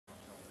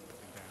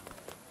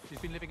She's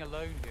been living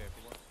alone here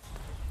for what?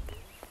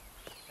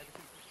 Ever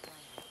since the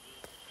scramble.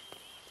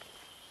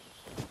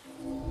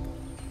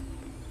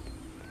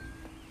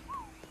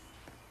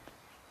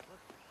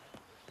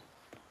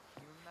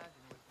 Can you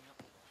imagine waking up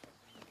with that?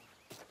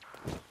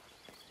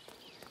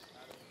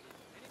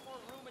 Any more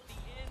room at the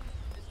inn,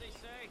 as they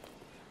say?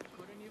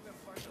 Couldn't even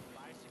park a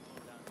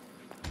bicycle down here.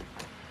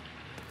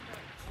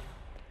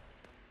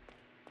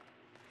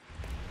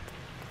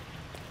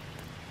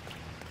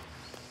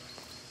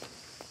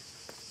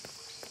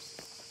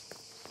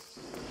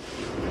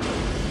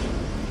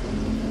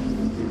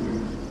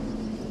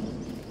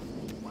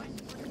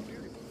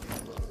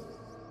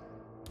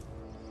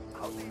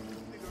 How do you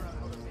figure out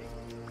how to make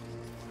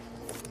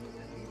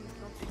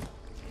something?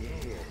 ¿Qué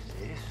es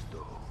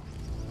esto?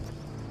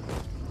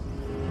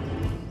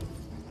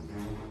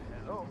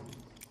 Hello?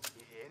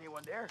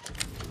 Anyone there?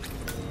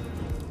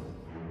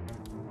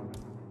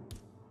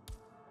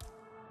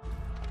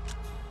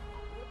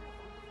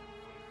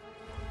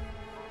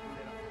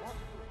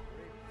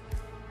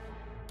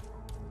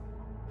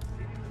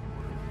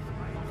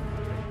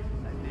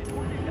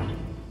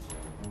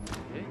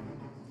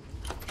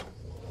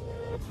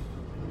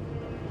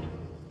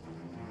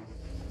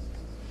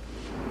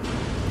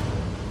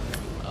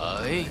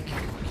 Ay.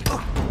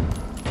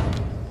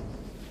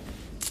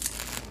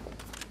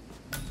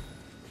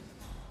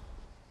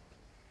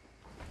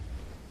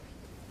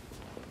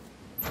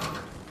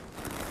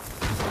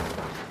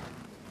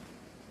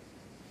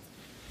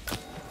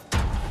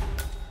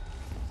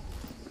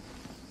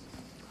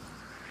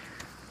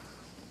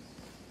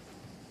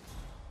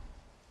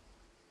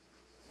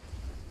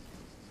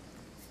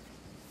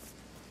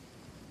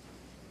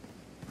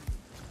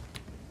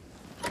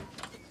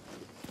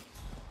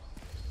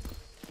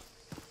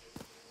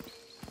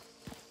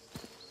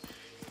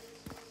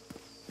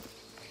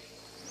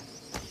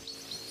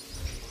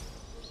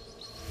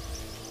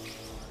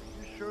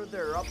 Sure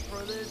they're up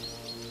for this?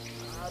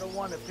 I don't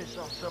want to piss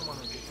off someone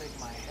who can take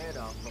my head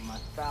off from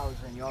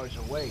 1,000 yards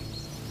away.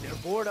 They're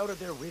bored out of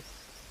their wits.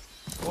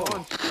 Go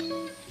on.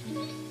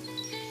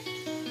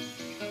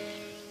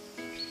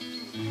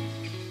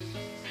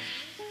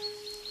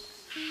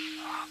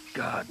 Oh,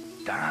 God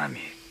damn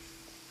it.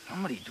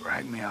 Somebody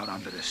drag me out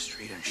onto the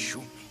street and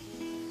shoot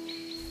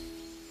me.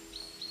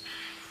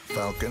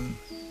 Falcon,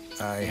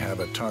 I have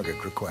a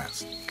target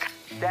request.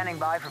 Standing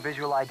by for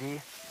visual ID.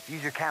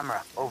 Use your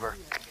camera. Over.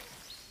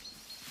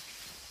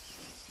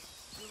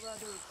 Would you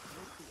rather lick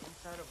the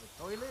inside of a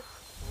toilet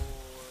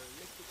or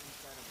lick the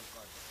inside of a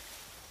garden?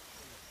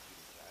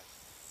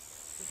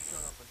 Just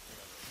shut up and say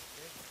hello,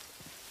 okay?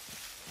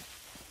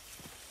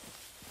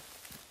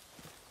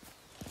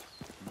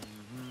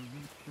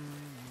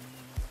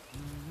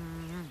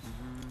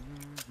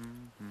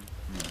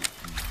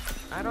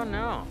 I don't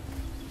know.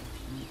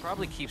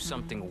 Probably keep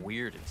something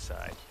weird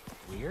inside.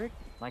 Weird?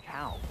 Like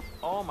how?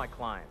 All my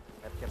clients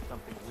have kept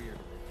something weird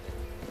in their safe,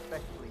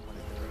 especially when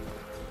it's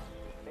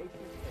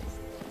basic.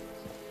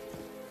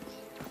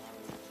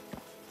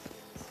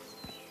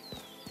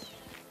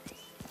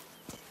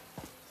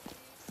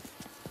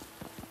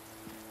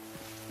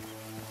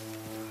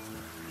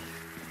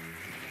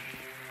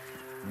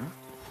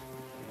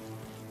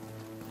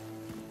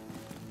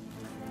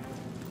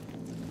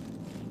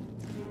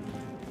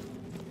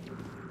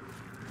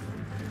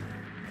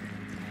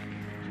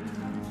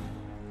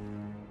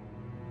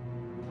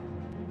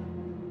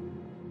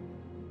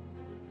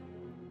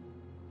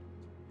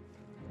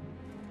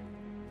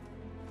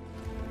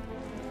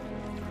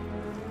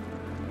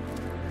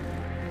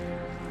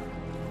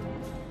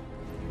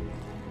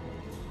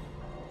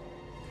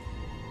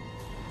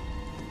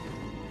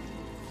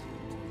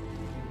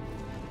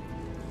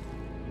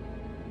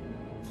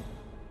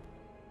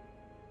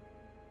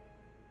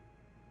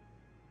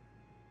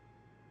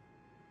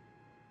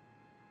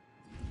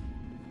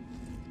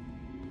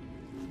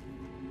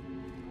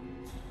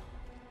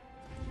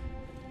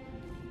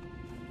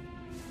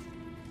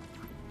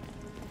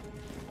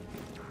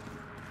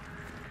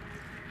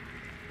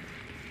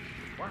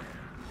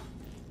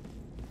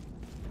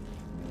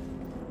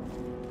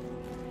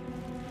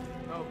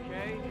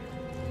 Okay.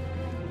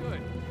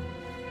 Good.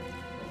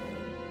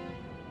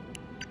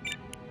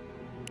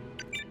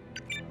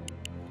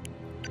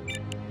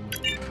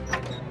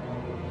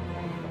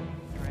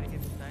 Trying to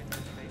get inside my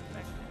space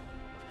back there?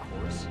 Of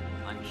course.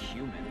 I'm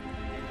human.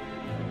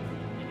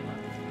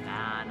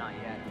 Nah, not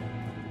yet.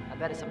 I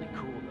bet it's something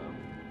cool, though.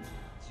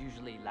 It's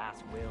usually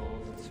last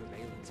wills and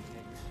surveillance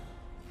pics.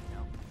 You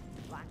know,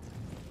 black.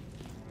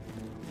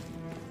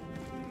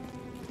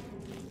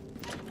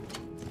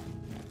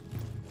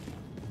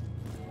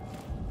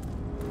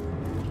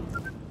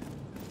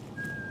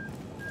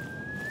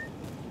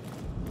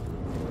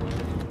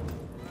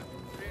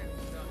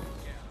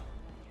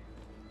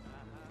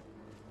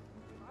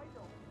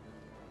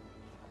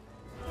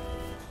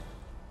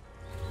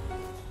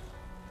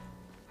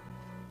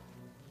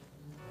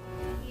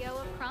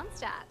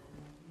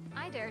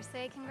 I dare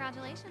say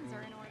congratulations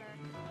are in order.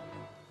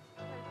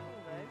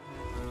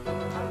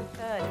 I was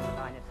third in the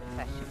line of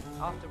succession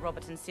after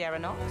Robert and Sierra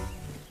Knox.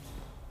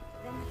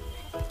 Then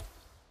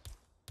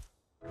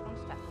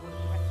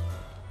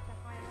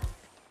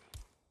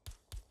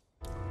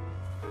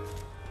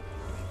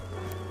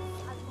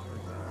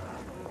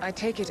I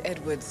take it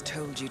Edwards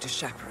told you to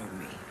chaperone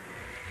me.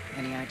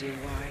 Any idea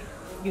why?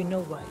 You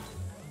know why.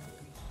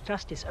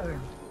 Trust is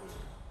earned.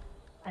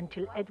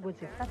 Until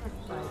Edwards is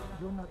satisfied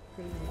you're not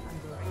sailing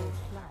under a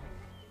false flag,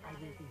 I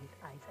will be his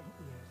eyes and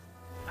ears.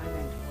 I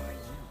meant why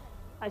you.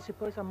 I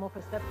suppose I'm more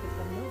perceptive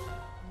than most.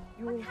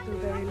 You all feel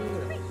very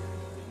loyal.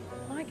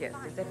 My guess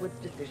is Edward's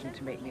decision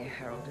to make me a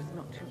herald is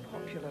not too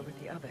popular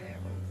with the other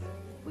heralds.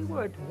 We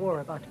were at war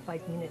about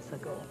 5 minutes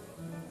ago.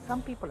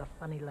 Some people are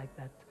funny like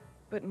that.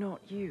 But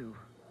not you.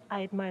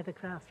 I admire the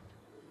craft,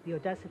 the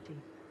audacity.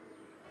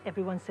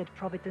 Everyone said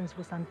Providence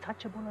was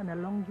untouchable and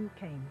along you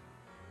came.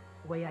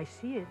 The way I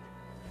see it,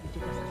 you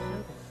did us a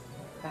service.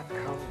 That's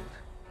cold.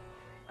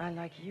 I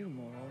like you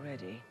more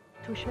already.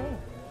 Touché.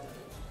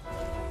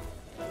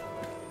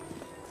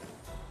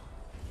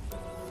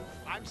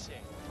 I'm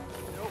saying,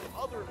 no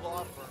other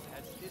law firm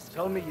has this.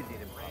 Tell me you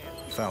did it,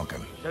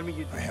 Falcon, Tell me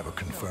you did I have a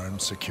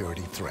confirmed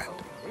security threat.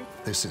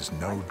 This is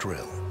no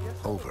drill.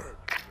 Over.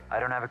 I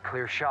don't have a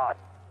clear shot.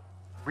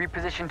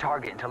 Reposition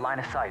target into line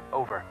of sight.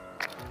 Over.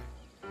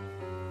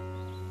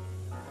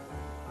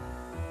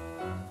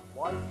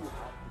 Why do you have to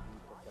do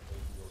such a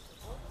baby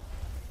over?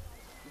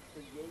 It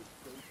creates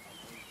space.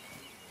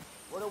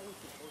 What are we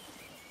supposed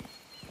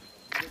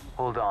to do?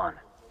 Hold on.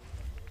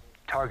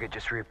 Target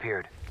just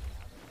reappeared.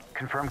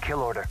 Confirm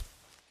kill order.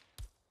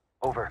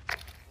 Over.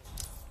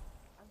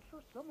 I'm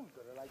sure someone's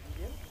got an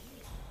idea.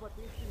 What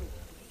is it?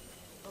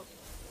 Look,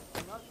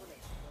 I'm not gonna.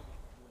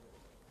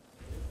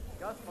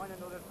 Just find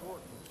another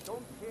course.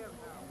 Don't care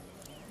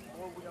now.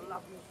 Or with a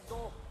laughing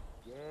stock.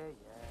 Yeah.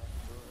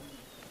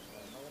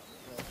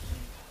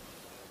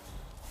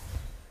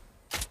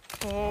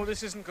 Oh,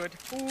 this isn't good.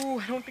 Ooh,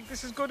 I don't think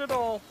this is good at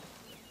all.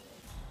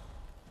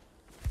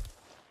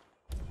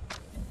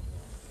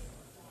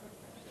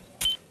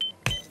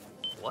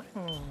 What?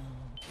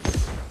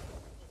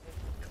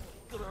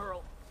 Good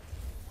hurl.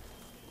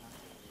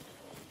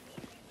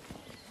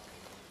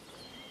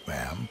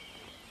 Ma'am,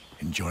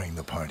 enjoying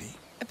the party?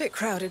 A bit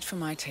crowded for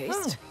my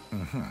taste.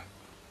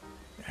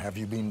 Have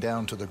you been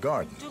down to the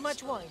garden? Too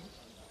much wine.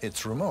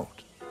 It's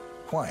remote.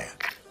 Quiet.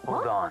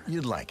 Hold on.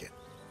 You'd like it.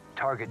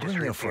 Target just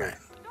Bring your reappeared.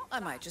 friend. I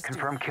might just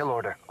Confirm do kill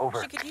order.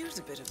 Over. She could use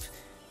a bit of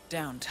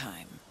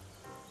downtime.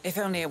 If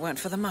only it weren't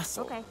for the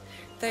muscle. Okay.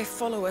 They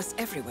follow us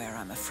everywhere,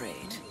 I'm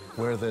afraid.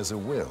 Where there's a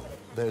will,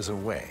 there's a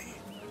way.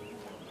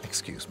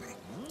 Excuse me.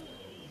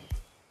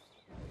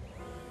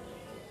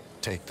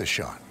 Take the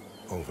shot.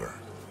 Over.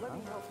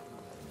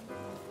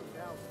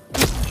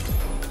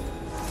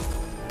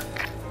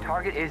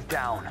 Target is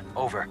down.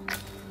 Over.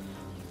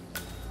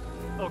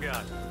 Oh,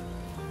 God.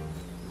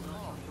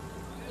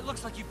 It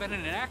looks like you've been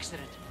in an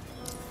accident.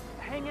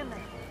 Hang in there.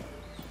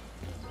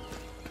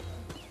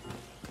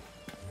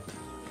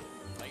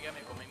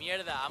 Óigame, come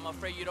mierda. I'm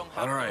afraid you don't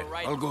have All right, the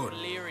right all good.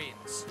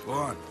 clearance. Go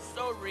on.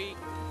 Sorry.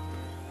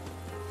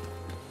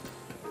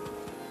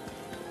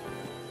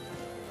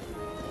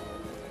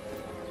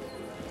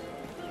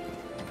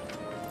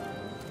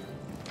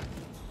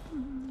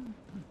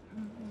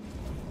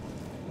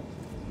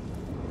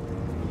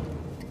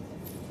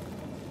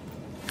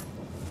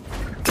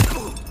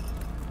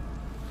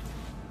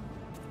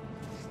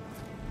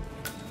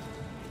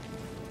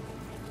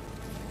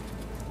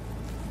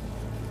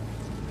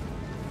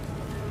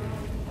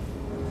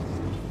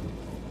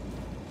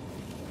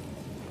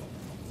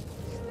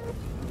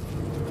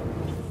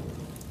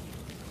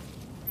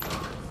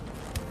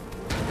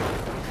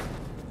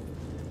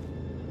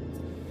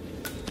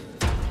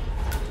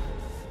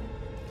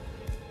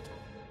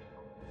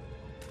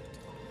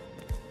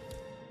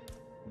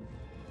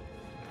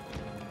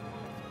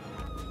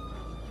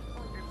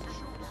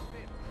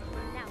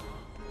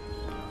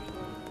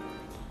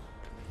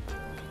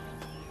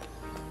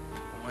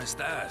 ¿Cómo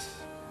estás?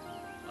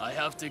 I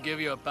have to give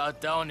you a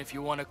pat down if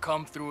you want to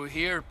come through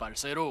here,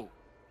 parcero.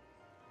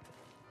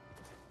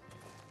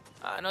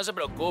 Ah, no se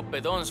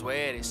preocupe, don't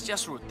sweat. It's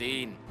just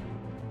routine.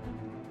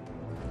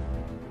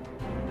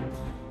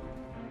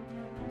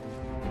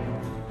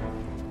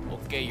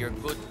 Okay, you're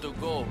good to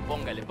go.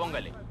 Póngale,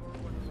 póngale.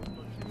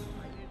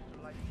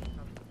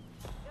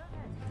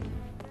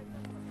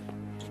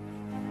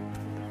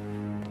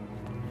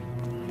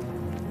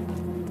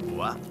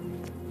 What?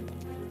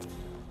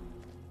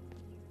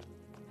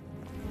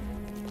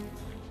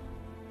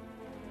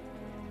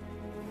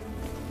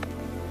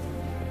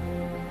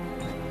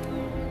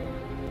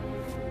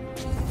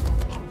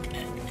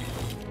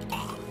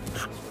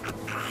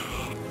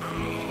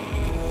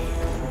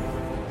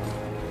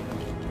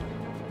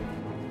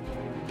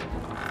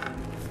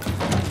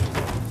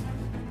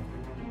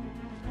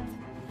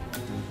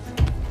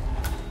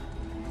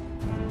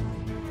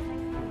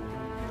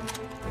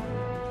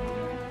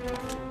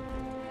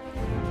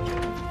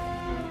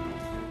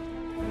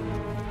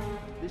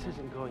 This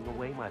isn't going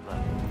away, my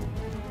love.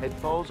 It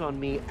falls on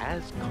me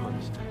as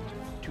constant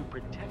to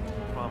protect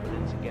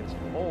Providence against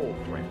all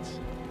threats,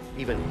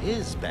 even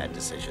his bad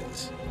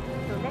decisions.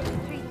 So let's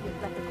treat this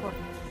like a court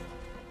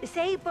case.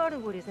 Say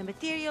Butterwood is a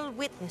material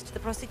witness to the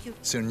prosecution.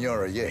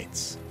 Senora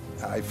Yates,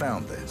 I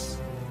found this.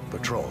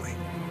 Patrolling.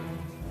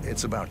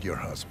 It's about your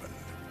husband.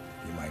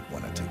 You might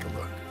want to take a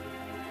look.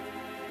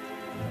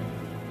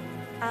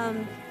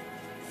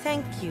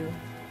 Thank you.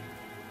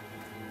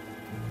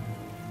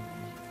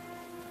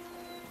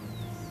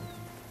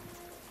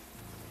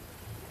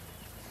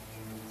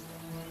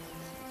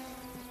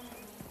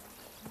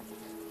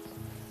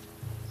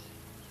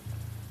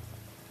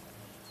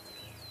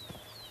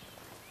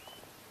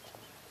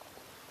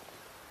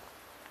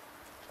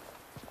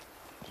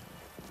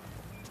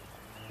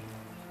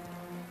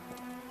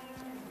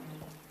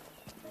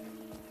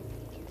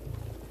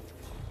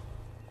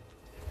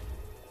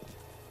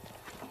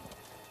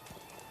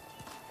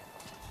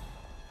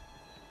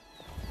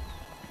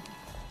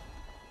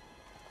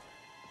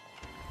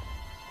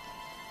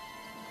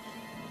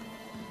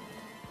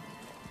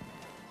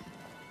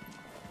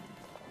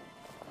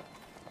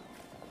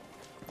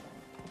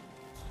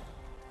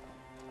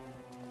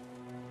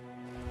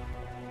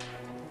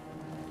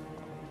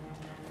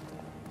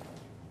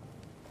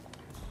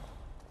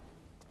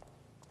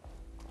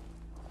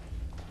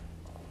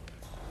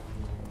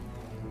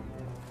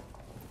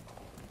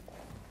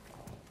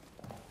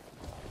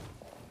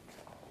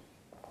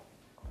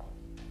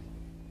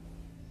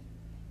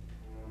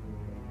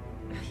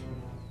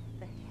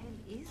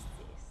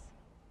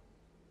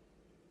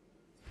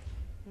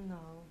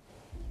 No.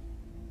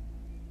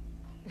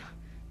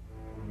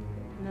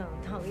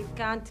 No, it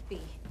can't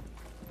be.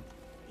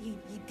 He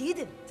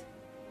didn't.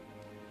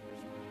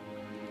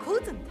 He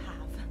couldn't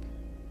have.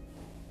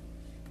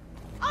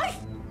 I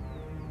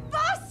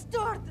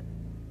bastard!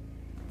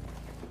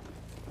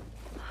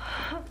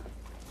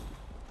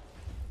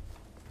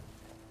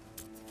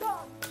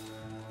 Stop!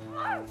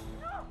 No!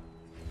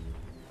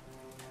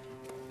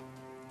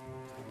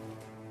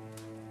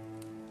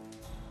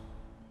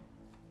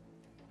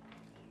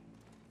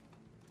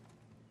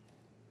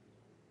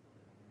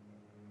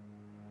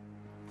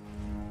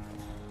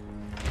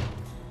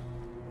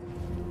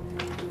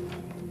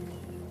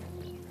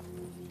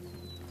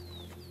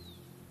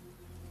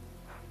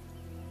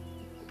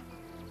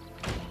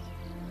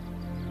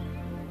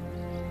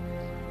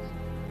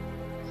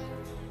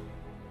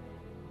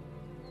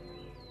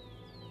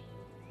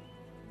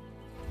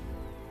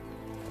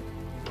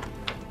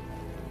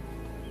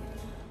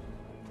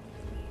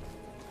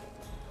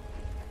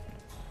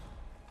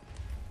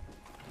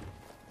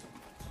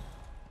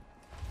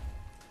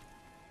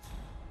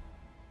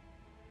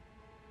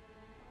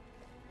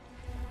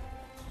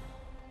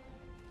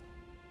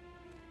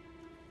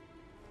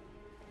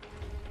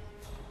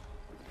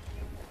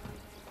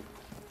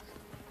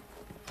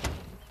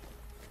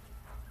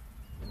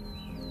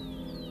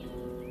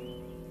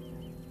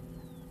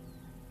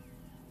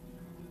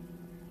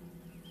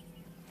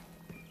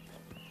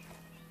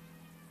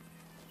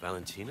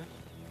 Valentina?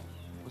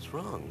 What's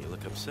wrong? You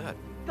look upset.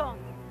 Don,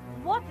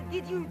 what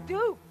did you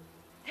do?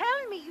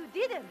 Tell me you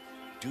didn't.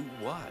 Do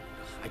what?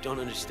 I don't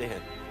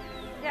understand.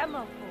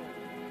 Semaphore,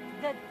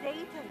 the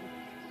data leak.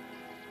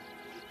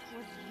 It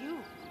was you.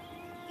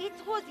 It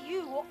was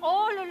you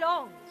all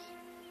along.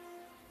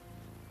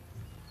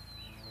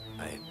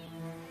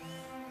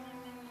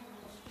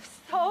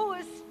 So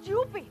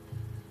stupid.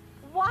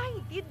 Why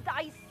didn't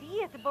I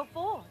see it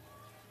before?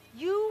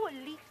 You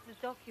leaked the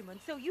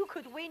document so you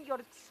could win your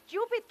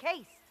stupid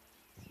case.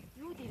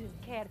 You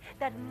didn't care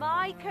that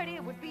my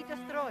career would be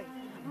destroyed.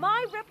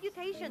 My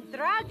reputation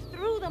dragged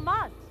through the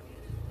mud.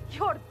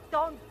 You're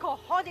Don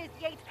Cojones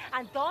Yates,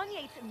 and Don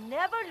Yates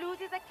never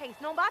loses a case,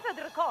 no matter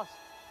the cost.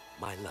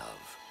 My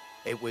love,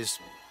 it was...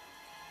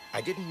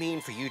 I didn't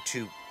mean for you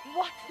to...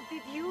 What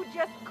did you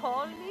just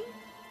call me?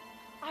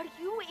 Are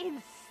you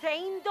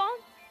insane, Don?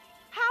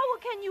 How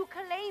can you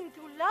claim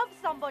to love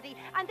somebody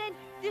and then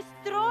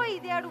destroy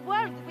their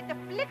world with the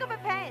flick of a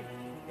pen?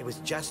 It was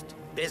just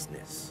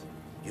business.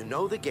 You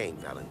know the game,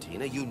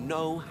 Valentina. You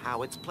know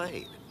how it's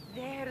played.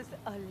 There's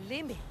a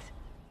limit.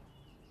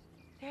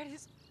 There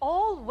is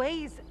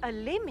always a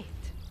limit.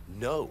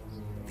 No,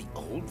 the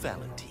old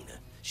Valentina.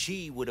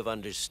 She would have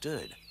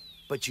understood.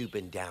 But you've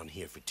been down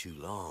here for too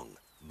long,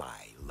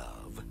 my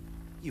love.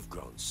 You've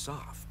grown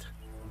soft.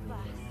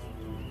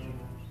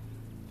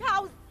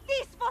 How's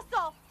this for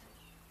soft?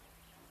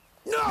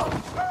 No!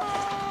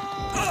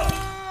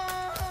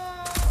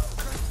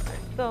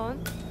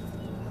 Don.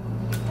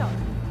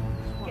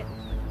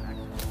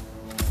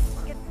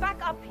 Get back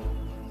up here.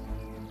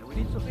 We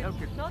need some help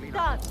here. Not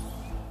done.